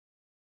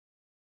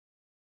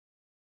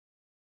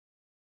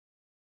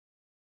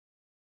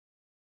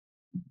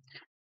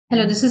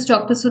Hello, this is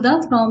Dr.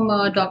 Sudha from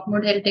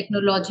DocMode Health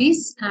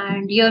Technologies,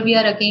 and here we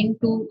are again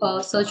to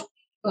search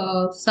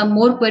some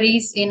more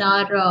queries in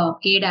our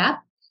AIDE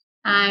app.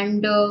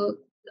 And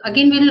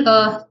again,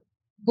 we'll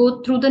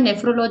go through the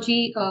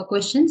nephrology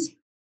questions,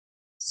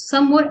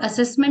 some more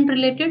assessment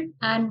related,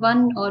 and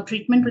one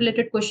treatment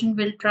related question.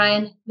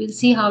 We'll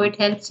see how it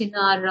helps in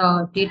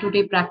our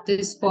day-to-day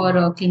practice for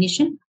a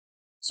clinician.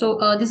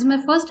 So this is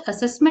my first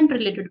assessment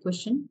related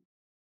question.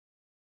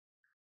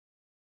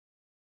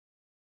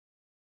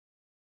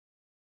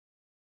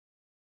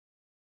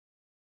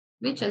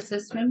 Which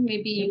assessment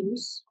may be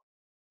used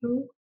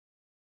to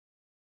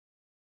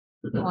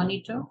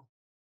monitor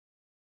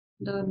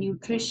the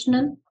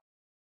nutritional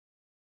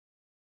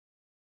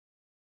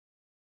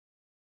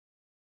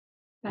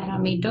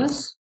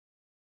parameters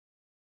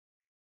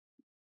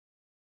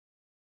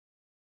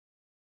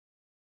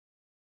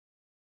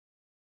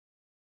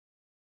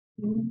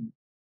in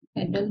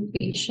adult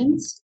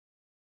patients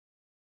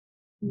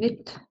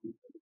with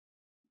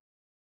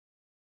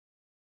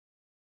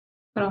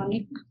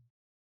chronic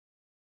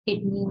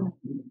kidney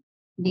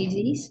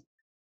disease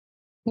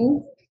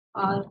who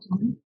are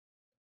on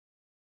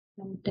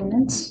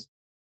maintenance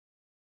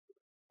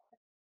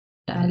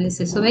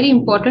dialysis. So very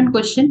important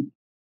question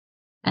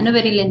and a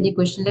very lengthy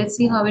question. Let's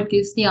see how it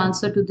gives the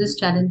answer to this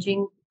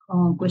challenging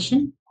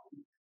question.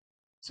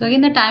 So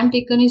again, the time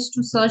taken is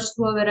to search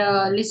through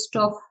a list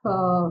of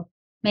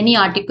many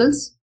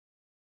articles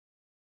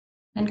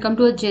and come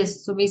to a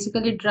gist. So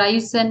basically it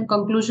drives a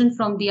conclusion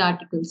from the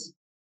articles.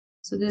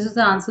 So this is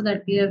the answer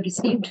that we have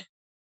received.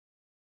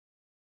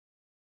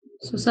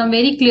 So some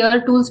very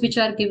clear tools which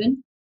are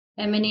given,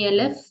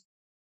 MNALF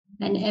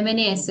and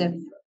MNASF.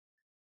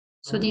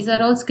 So these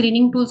are all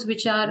screening tools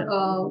which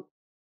are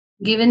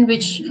given,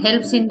 which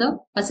helps in the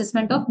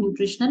assessment of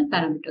nutritional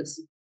parameters.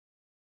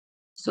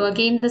 So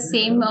again, the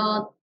same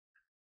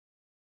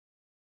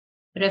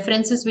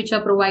references which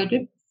are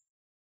provided.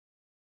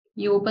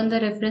 You open the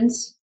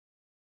reference,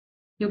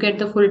 you get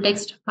the full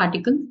text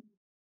article,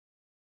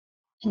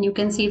 and you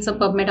can see it's a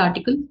PubMed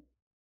article.